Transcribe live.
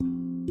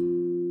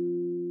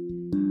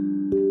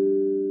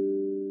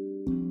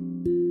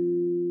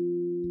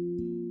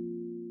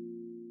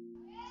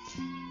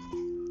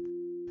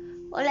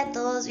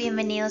todos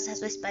bienvenidos a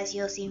su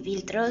espacio Sin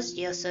Filtros.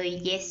 Yo soy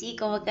Jessie,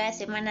 como cada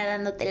semana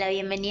dándote la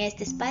bienvenida a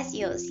este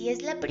espacio. Si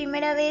es la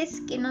primera vez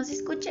que nos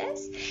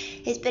escuchas,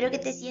 espero que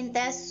te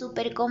sientas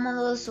súper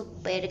cómodo,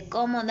 súper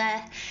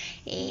cómoda,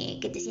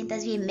 que te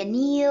sientas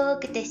bienvenido,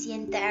 que te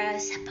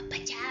sientas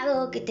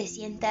apapachado, que te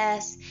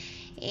sientas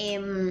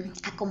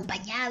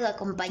acompañado,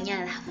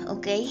 acompañada,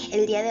 ¿ok?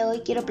 El día de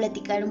hoy quiero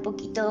platicar un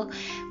poquito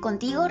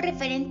contigo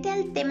referente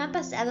al tema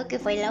pasado que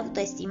fue la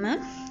autoestima,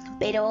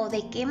 pero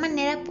de qué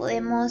manera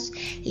podemos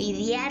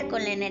lidiar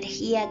con la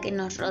energía que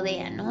nos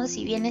rodea, ¿no?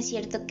 Si bien es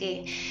cierto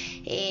que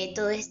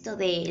todo esto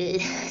del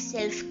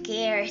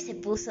self-care se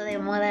puso de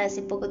moda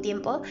hace poco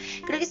tiempo,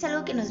 creo que es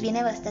algo que nos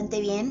viene bastante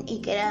bien y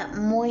que era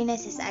muy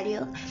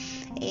necesario.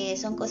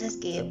 Son cosas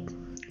que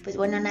pues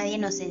bueno, nadie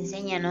nos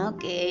enseña, ¿no?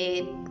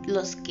 Que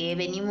los que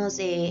venimos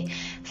de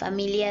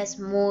familias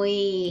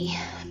muy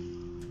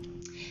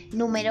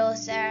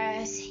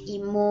numerosas y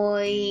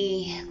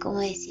muy, ¿cómo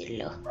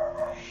decirlo?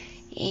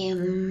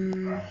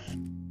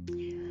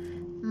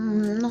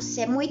 No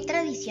sé, muy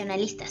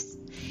tradicionalistas.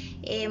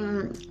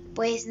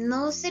 Pues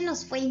no se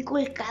nos fue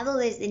inculcado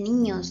desde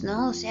niños,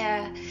 ¿no? O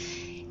sea,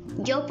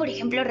 yo, por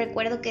ejemplo,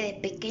 recuerdo que de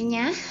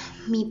pequeña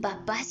mi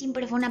papá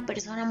siempre fue una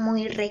persona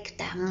muy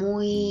recta,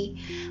 muy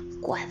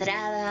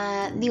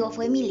cuadrada. Digo,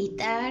 fue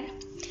militar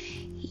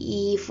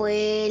y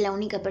fue la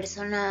única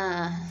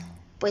persona,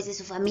 pues, de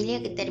su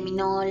familia que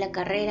terminó la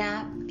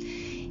carrera.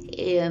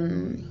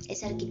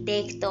 Es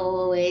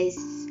arquitecto,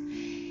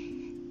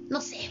 no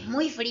sé,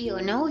 muy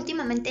frío, ¿no?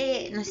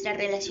 Últimamente nuestra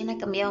relación ha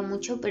cambiado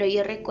mucho, pero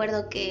yo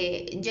recuerdo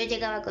que yo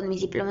llegaba con mis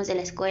diplomas de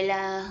la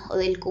escuela o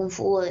del kung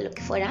fu o de lo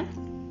que fuera.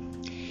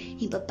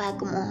 Mi papá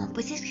como,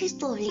 pues es que es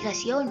tu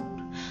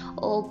obligación,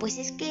 o pues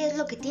es que es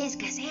lo que tienes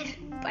que hacer,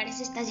 para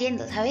eso estás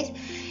yendo, ¿sabes?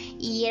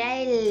 Y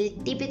era el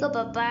típico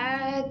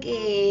papá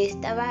que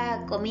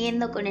estaba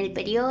comiendo con el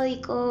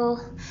periódico,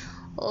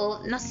 o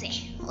no sé,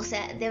 o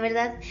sea, de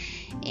verdad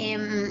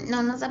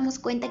no nos damos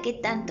cuenta que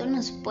tanto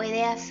nos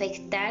puede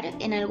afectar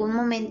en algún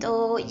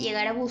momento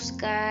llegar a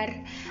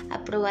buscar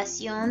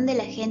aprobación de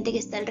la gente que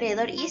está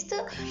alrededor. Y esto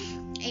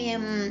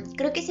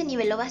creo que se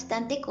niveló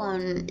bastante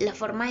con la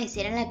forma de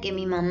ser en la que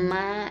mi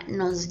mamá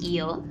nos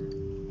guió.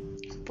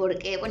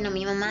 Porque, bueno,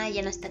 mi mamá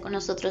ya no está con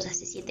nosotros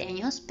hace 7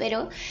 años,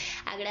 pero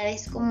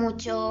agradezco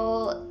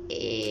mucho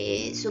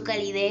su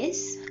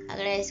calidez,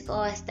 agradezco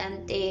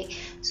bastante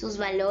sus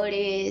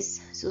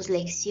valores, sus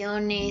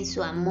lecciones,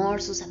 su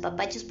amor, sus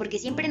apapachos, porque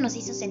siempre nos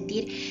hizo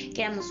sentir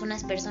que éramos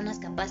unas personas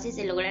capaces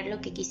de lograr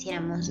lo que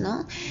quisiéramos,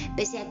 ¿no?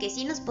 Pese a que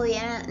sí nos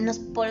podía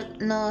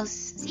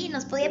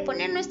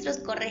poner nuestros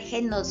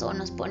corregendos o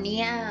nos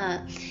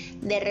ponía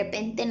de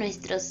repente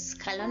nuestros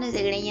jalones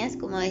de greñas,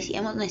 como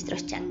decíamos,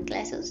 nuestros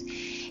chanclazos.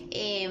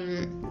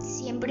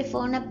 Siempre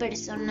fue una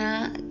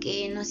persona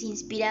que nos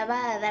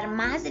inspiraba a dar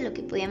más de lo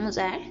que podíamos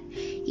dar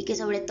y que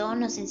sobre todo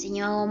nos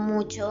enseñó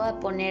mucho a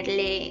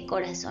ponerle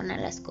corazón a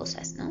las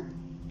cosas, ¿no?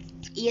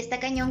 Y está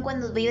cañón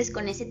cuando vives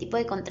con ese tipo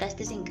de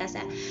contrastes en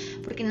casa,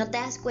 porque no te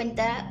das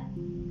cuenta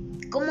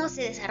cómo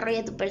se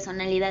desarrolla tu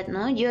personalidad,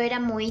 ¿no? Yo era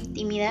muy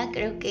tímida,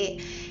 creo que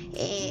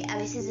a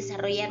veces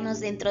desarrollarnos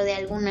dentro de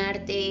algún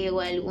arte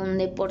o algún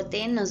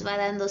deporte nos va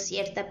dando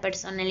cierta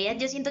personalidad.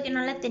 Yo siento que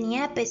no la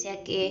tenía, pese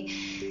a que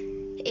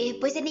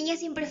pues de niña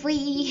siempre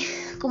fui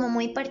como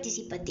muy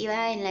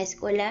participativa en la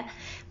escuela,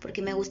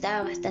 porque me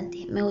gustaba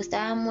bastante, me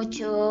gustaba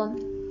mucho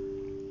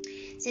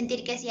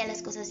sentir que hacía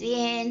las cosas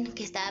bien,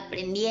 que estaba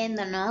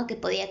aprendiendo, ¿no? Que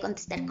podía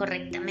contestar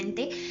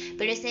correctamente,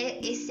 pero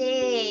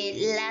ese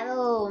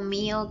lado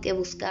mío que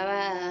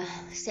buscaba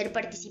ser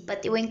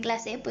participativo en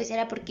clase, pues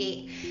era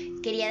porque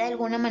quería de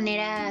alguna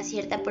manera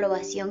cierta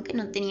aprobación que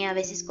no tenía a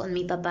veces con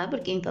mi papá,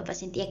 porque mi papá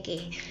sentía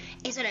que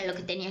eso era lo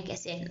que tenía que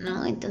hacer,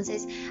 ¿no?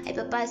 Entonces hay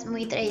papás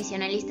muy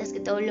tradicionalistas que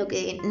todo lo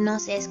que no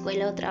sea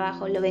escuela o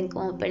trabajo lo ven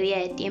como pérdida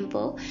de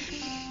tiempo.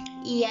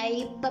 Y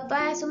hay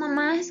papás o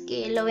mamás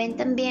que lo ven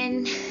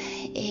también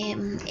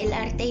el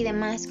arte y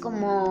demás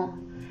como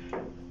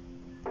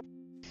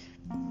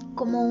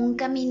un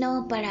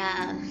camino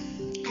para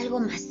algo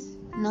más,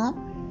 ¿no?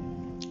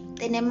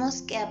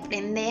 Tenemos que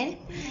aprender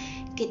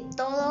que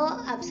todo,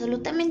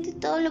 absolutamente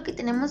todo lo que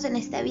tenemos en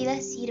esta vida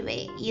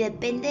sirve y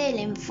depende del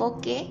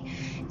enfoque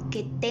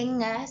que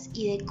tengas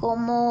y de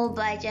cómo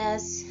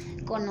vayas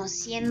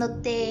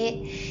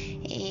conociéndote,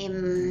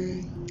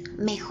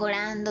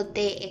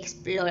 mejorándote,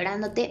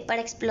 explorándote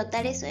para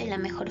explotar eso de la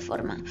mejor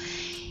forma.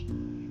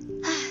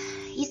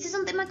 Y este es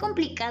un tema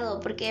complicado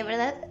porque de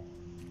verdad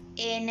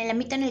en el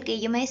ámbito en el que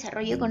yo me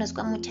desarrollo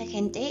conozco a mucha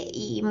gente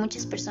y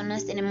muchas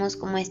personas tenemos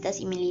como esta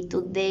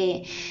similitud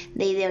de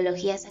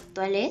ideologías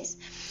actuales,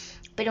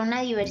 pero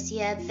una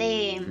diversidad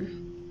de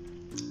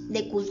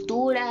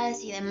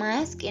culturas y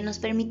demás que nos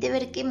permite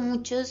ver que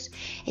muchos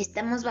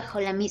estamos bajo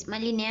la misma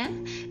línea,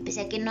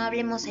 pese a que no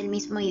hablemos el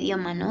mismo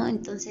idioma, ¿no?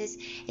 Entonces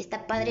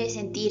está padre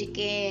sentir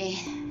que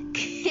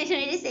no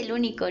eres el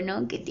único,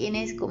 ¿no? Que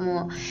tienes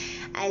como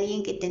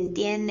alguien que te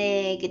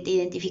entiende, que te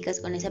identificas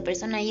con esa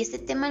persona. Y este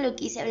tema lo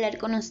quise hablar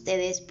con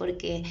ustedes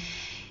porque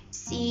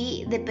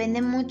Sí,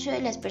 depende mucho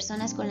de las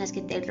personas con las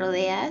que te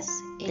rodeas,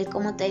 el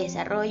cómo te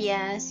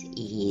desarrollas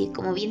y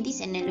como bien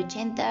dicen, el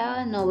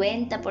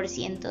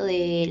 80-90%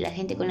 de la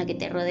gente con la que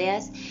te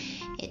rodeas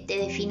te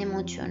define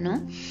mucho,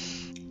 ¿no?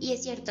 Y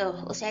es cierto,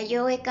 o sea,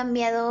 yo he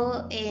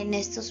cambiado en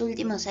estos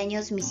últimos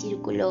años mi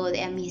círculo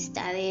de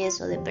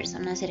amistades o de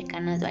personas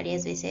cercanas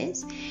varias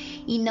veces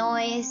y no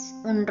es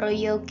un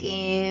rollo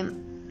que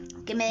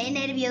me dé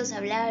nervios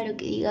hablar o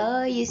que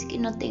diga, ay, es que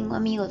no tengo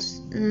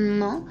amigos.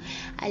 No,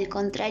 al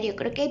contrario,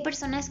 creo que hay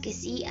personas que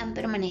sí han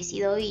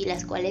permanecido y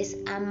las cuales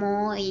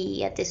amo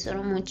y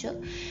atesoro mucho,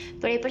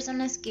 pero hay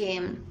personas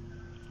que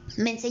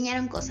me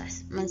enseñaron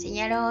cosas, me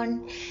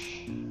enseñaron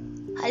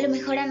a lo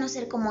mejor a no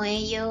ser como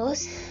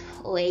ellos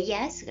o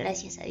ellas,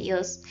 gracias a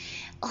Dios,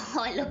 o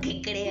a lo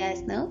que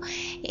creas, ¿no?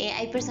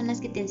 Hay personas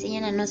que te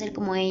enseñan a no ser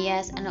como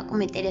ellas, a no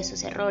cometer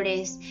esos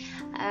errores,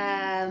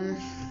 a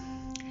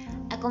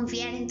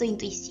confiar en tu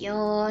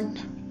intuición,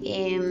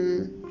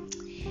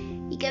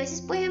 y que a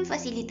veces pueden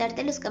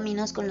facilitarte los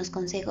caminos con los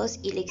consejos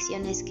y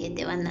lecciones que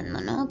te van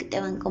dando, ¿no? Que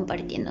te van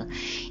compartiendo.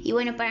 Y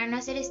bueno, para no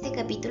hacer este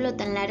capítulo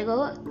tan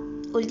largo,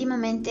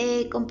 últimamente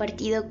he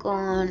compartido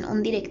con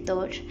un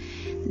director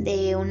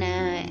de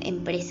una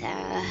empresa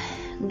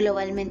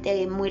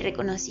globalmente muy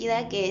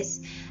reconocida, que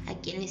es a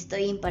quien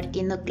estoy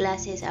impartiendo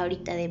clases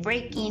ahorita de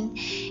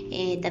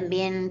breaking.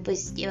 También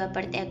pues lleva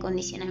parte de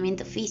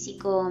acondicionamiento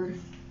físico.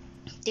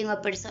 Tengo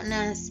a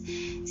personas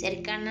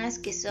cercanas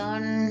que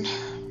son,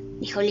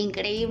 híjole,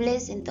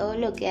 increíbles en todo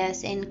lo que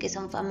hacen, que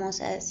son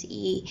famosas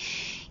y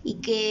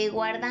que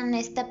guardan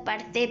esta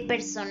parte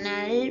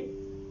personal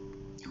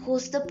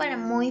justo para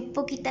muy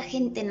poquita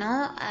gente,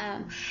 ¿no?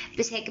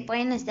 Pese a que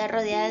pueden estar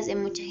rodeadas de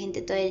mucha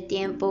gente todo el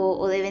tiempo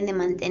o deben de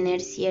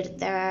mantener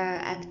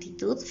cierta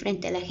actitud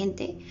frente a la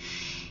gente,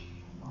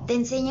 te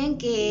enseñan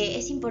que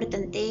es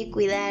importante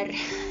cuidar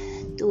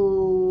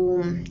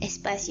tu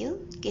espacio,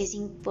 que es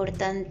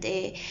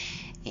importante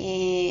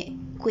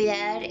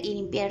cuidar y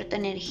limpiar tu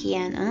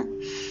energía, ¿no?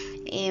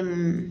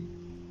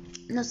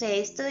 No sé,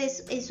 esto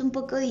es un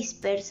poco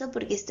disperso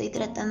porque estoy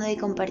tratando de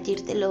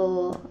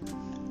compartírtelo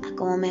a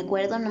como me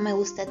acuerdo. No me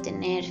gusta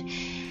tener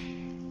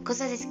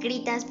cosas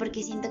escritas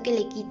porque siento que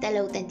le quita la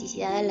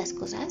autenticidad a las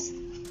cosas,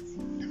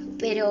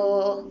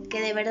 pero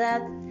que de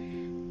verdad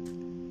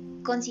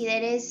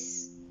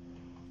consideres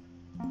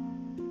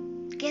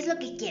qué es lo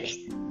que quieres,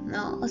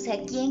 ¿no? O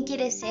sea, quién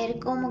quieres ser,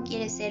 cómo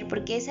quieres ser,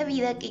 porque esa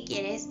vida que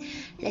quieres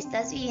la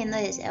estás viviendo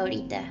desde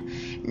ahorita.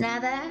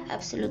 Nada,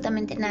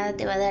 absolutamente nada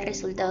te va a dar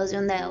resultados de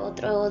un día a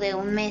otro, de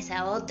un mes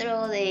a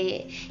otro,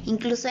 de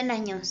incluso en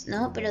años,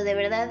 ¿no? Pero de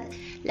verdad,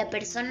 la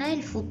persona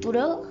del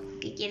futuro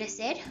que quieres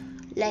ser,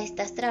 la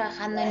estás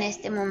trabajando en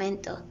este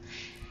momento.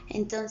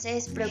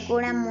 Entonces,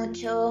 procura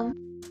mucho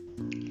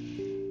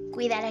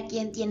cuidar a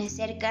quien tienes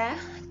cerca,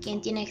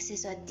 quien tiene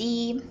acceso a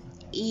ti,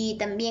 y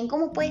también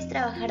cómo puedes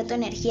trabajar tu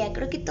energía.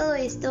 Creo que todo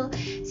esto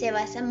se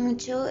basa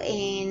mucho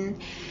en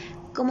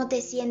cómo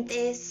te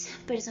sientes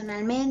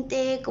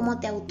personalmente, cómo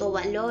te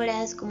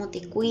autovaloras, cómo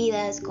te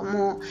cuidas,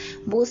 cómo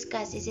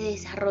buscas ese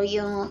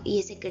desarrollo y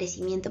ese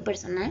crecimiento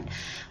personal.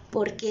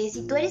 Porque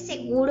si tú eres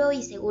seguro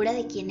y segura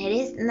de quién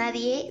eres,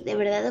 nadie, de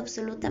verdad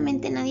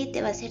absolutamente nadie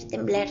te va a hacer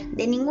temblar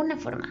de ninguna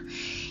forma.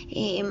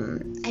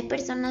 Hay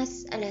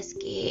personas a las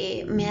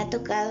que me ha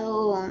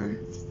tocado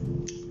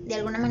de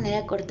alguna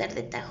manera cortar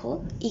de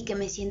tajo y que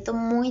me siento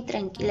muy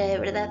tranquila, de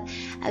verdad.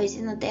 A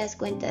veces no te das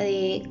cuenta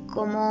de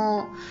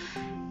cómo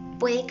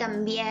puede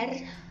cambiar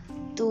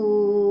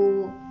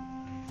tu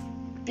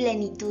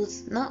plenitud,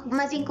 ¿no?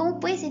 Más bien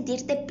cómo puedes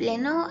sentirte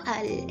pleno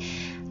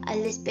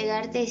al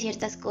despegarte de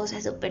ciertas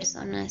cosas o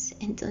personas.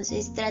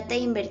 Entonces trata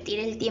de invertir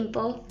el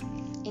tiempo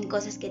en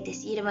cosas que te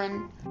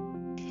sirvan,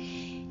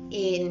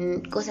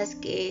 en cosas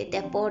que te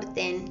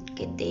aporten,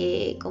 que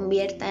te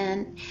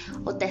conviertan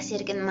o te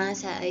acerquen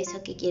más a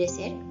eso que quieres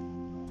ser.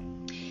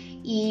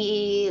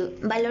 Y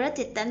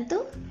valórate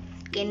tanto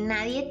que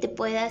nadie te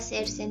pueda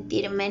hacer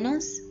sentir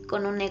menos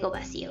con un ego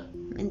vacío,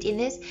 ¿me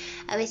entiendes?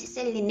 A veces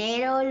el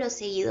dinero, los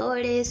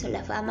seguidores o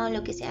la fama o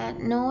lo que sea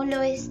no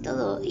lo es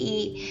todo.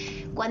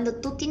 Y cuando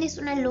tú tienes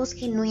una luz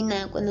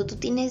genuina, cuando tú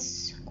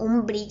tienes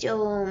un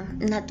brillo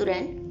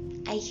natural,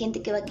 hay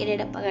gente que va a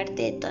querer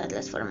apagarte de todas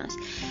las formas.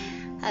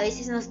 A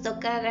veces nos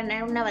toca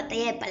ganar una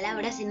batalla de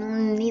palabras en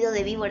un nido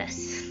de víboras,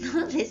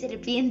 ¿no? De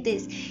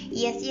serpientes.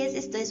 Y así es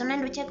esto, es una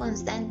lucha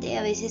constante,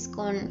 a veces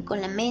con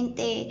la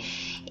mente,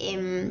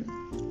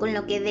 con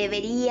lo que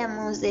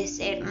deberíamos de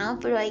ser, ¿no?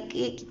 Pero hay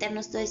que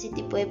quitarnos todo ese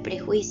tipo de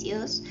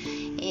prejuicios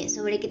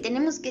sobre que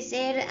tenemos que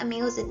ser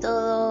amigos de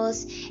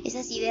todos,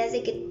 esas ideas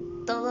de que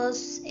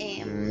todos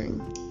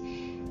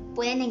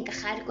pueden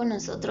encajar con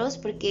nosotros,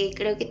 porque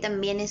creo que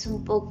también es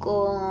un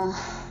poco,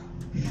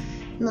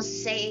 no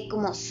sé,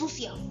 como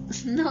sucio,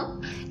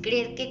 ¿no?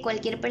 Creer que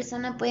cualquier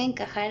persona puede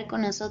encajar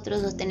con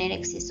nosotros o tener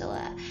acceso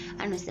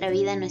a nuestra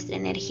vida, a nuestra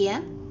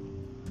energía.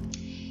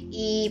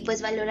 Y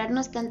pues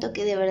valorarnos tanto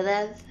que de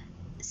verdad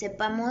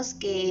sepamos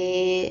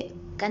que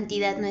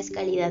cantidad no es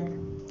calidad.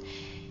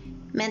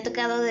 Me han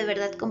tocado de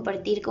verdad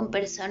compartir con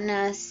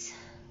personas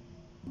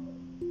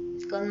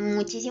con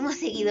muchísimos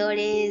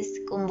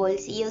seguidores, con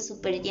bolsillos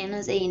súper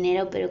llenos de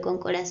dinero, pero con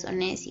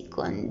corazones y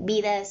con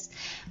vidas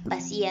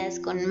vacías,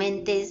 con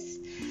mentes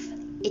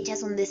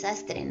hechas un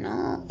desastre,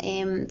 ¿no?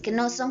 Que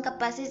no son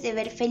capaces de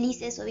ver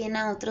felices o bien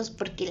a otros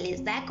porque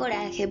les da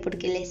coraje,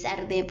 porque les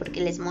arde,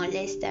 porque les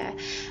molesta,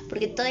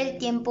 porque todo el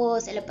tiempo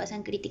se lo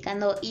pasan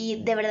criticando.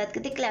 Y de verdad que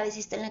te claves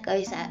esto en la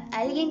cabeza: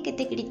 alguien que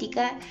te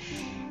critica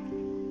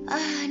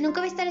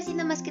nunca va a estar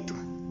haciendo más que tú.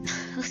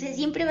 O sea,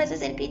 siempre vas a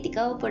ser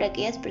criticado por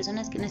aquellas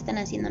personas que no están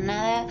haciendo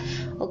nada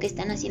o que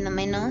están haciendo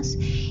menos.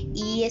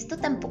 Y esto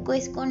tampoco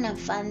es con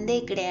afán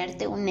de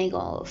crearte un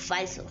ego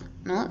falso,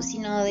 ¿no?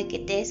 Sino de que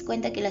te des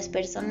cuenta que las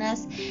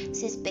personas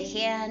se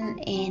espejean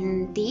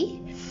en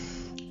ti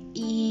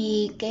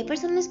y que hay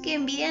personas que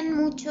envidian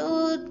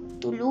mucho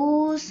tu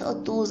luz o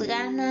tus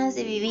ganas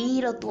de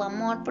vivir o tu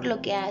amor por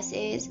lo que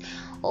haces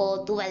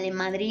o tu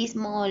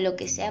valemadrismo o lo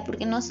que sea,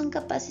 porque no son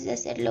capaces de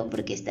hacerlo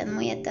porque están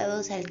muy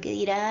atados al que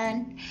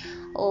dirán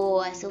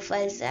o a su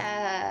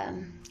falsa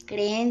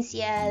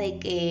creencia de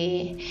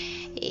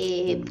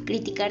que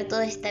criticar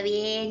todo está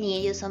bien y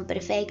ellos son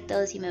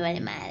perfectos y me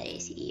vale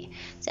madres. Y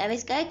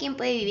sabes, cada quien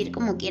puede vivir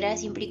como quiera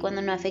siempre y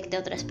cuando no afecte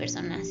a otras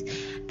personas,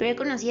 pero he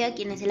conocido a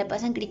quienes se la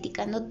pasan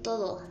criticando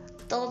todo,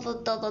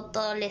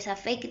 les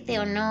afecte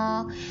o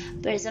no.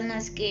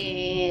 Personas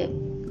que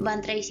van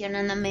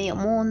traicionando a medio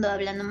mundo,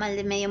 hablando mal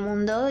de medio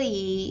mundo,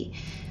 y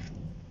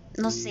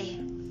no sé,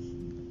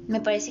 me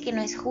parece que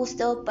no es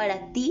justo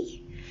para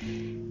ti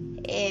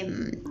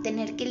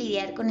tener que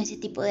lidiar con ese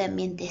tipo de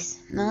ambientes,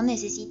 ¿no?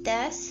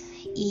 Necesitas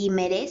y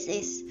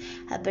mereces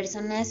a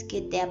personas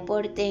que te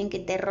aporten, que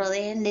te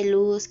rodeen de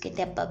luz, que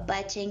te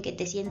apapachen, que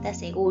te sientas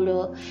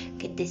seguro,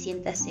 que te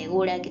sientas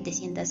segura, que te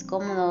sientas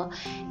cómodo,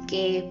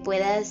 que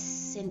puedas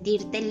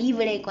sentirte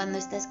libre cuando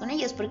estás con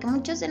ellos, porque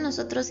muchos de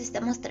nosotros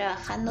estamos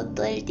trabajando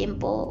todo el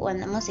tiempo o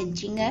andamos en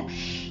chinga,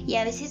 y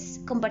a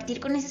veces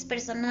compartir con esas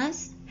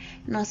personas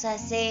nos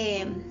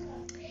hace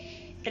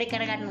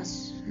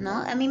recargarnos, ¿no?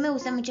 A mí me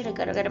gusta mucho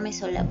recargarme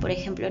sola, por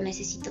ejemplo,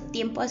 necesito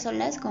tiempo a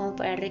solas como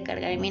para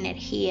recargar mi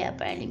energía,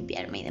 para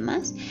limpiarme y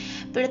demás,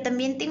 pero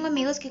también tengo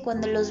amigos que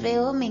cuando los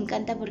veo me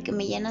encanta porque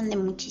me llenan de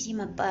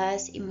muchísima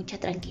paz y mucha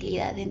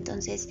tranquilidad.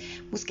 Entonces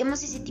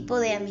busquemos ese tipo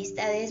de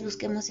amistades,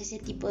 busquemos ese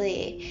tipo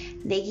de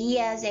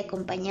guías, de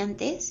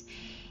acompañantes.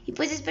 Y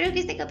pues espero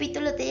que este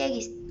capítulo te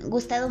haya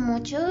gustado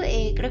mucho.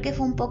 Creo que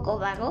fue un poco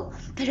vago,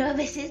 pero a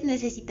veces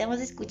necesitamos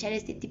escuchar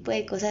este tipo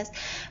de cosas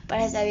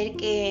para saber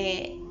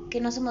que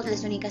no somos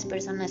las únicas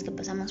personas que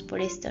pasamos por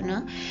esto,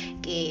 ¿no?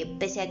 Que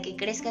pese a que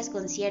crezcas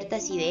con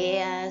ciertas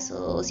ideas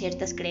o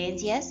ciertas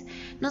creencias,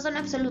 no son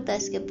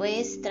absolutas, que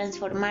puedes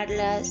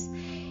transformarlas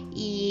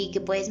y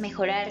que puedes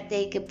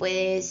mejorarte, que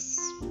puedes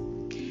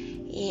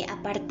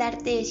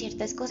apartarte de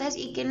ciertas cosas,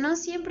 y que no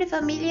siempre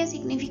familia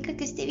significa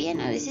que esté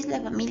bien. A veces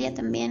la familia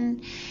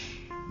también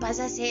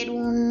pasa a ser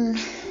no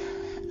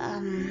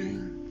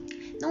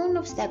un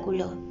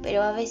obstáculo,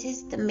 pero a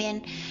veces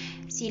también,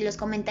 si los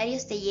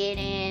comentarios te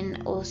hieren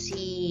o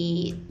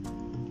si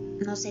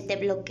no sé, te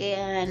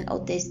bloquean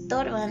o te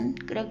estorban,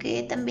 creo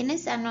que también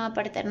es sano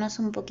apartarnos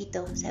un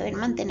poquito. Saber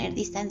mantener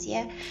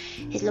distancia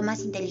es lo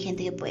más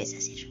inteligente que puedes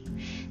hacer.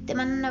 Te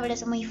mando un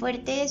abrazo muy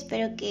fuerte,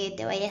 espero que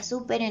te vaya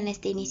súper en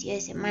este inicio de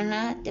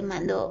semana. Te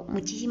mando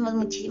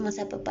muchísimos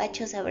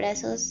apapachos,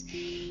 abrazos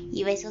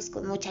y besos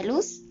con mucha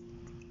luz.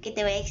 Que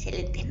te vaya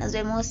excelente. Nos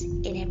vemos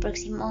en el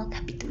próximo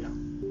capítulo.